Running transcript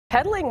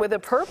Pedaling with a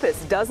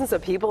purpose. Dozens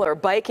of people are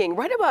biking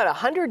right about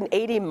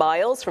 180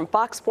 miles from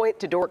Fox Point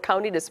to Door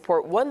County to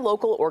support one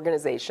local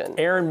organization.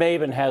 Aaron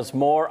Maben has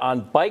more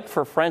on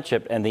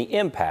Bike4Friendship and the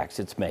impacts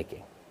it's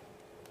making.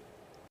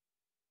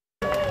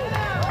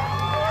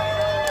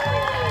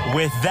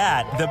 With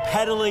that, the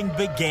pedaling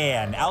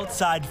began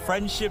outside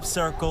Friendship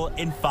Circle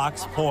in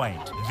Fox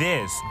Point.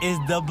 This is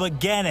the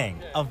beginning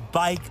of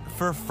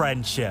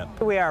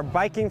Bike4Friendship. We are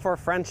biking for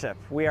friendship.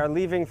 We are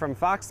leaving from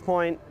Fox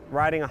Point,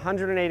 riding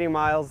 180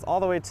 miles all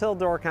the way till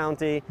Door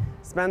County,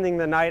 spending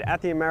the night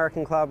at the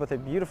American Club with a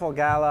beautiful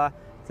gala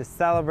to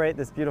celebrate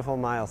this beautiful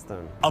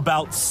milestone.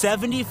 About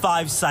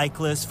 75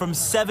 cyclists from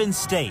 7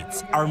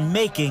 states are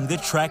making the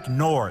trek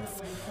north.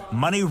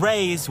 Money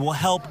raised will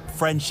help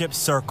Friendship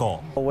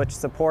Circle, which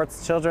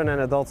supports children and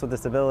adults with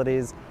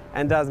disabilities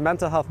and does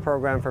mental health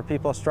program for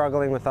people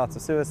struggling with thoughts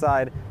of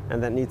suicide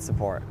and that need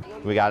support.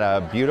 We got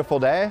a beautiful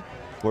day.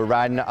 We're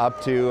riding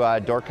up to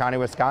Door County,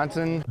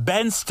 Wisconsin.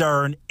 Ben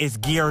Stern is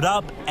geared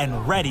up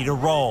and ready to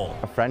roll.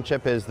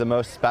 Friendship is the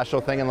most special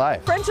thing in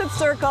life. Friendship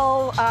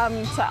Circle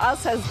to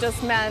us has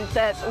just meant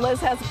that Liz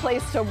has a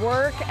place to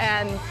work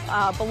and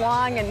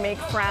belong and make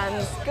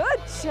friends. Good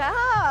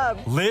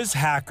job. Liz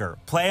Hacker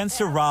plans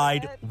to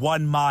ride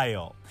 1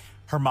 mile.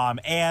 Her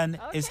mom, Ann,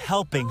 is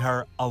helping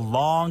her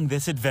along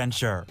this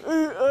adventure.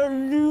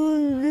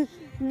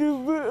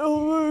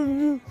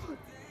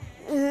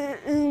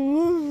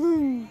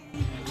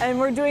 And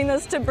we're doing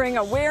this to bring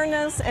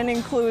awareness and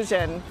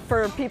inclusion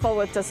for people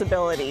with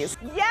disabilities.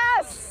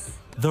 Yes!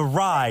 The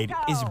ride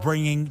is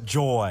bringing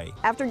joy.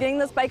 After getting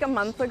this bike a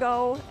month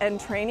ago and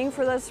training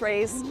for this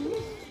race,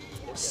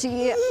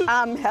 she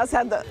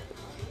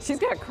she's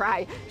gonna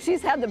cry.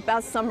 She's had the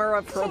best summer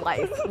of her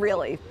life,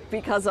 really,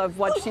 because of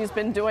what she's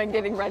been doing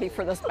getting ready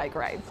for this bike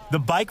ride. The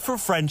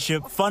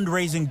Bike4Friendship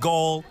fundraising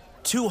goal,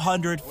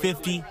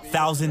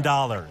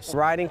 $250,000.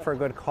 Riding for a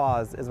good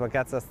cause is what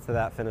gets us to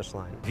that finish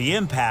line. The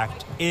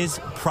impact is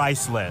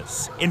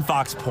priceless. In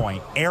Fox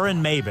Point,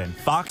 Aaron Maben,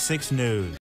 FOX6 News.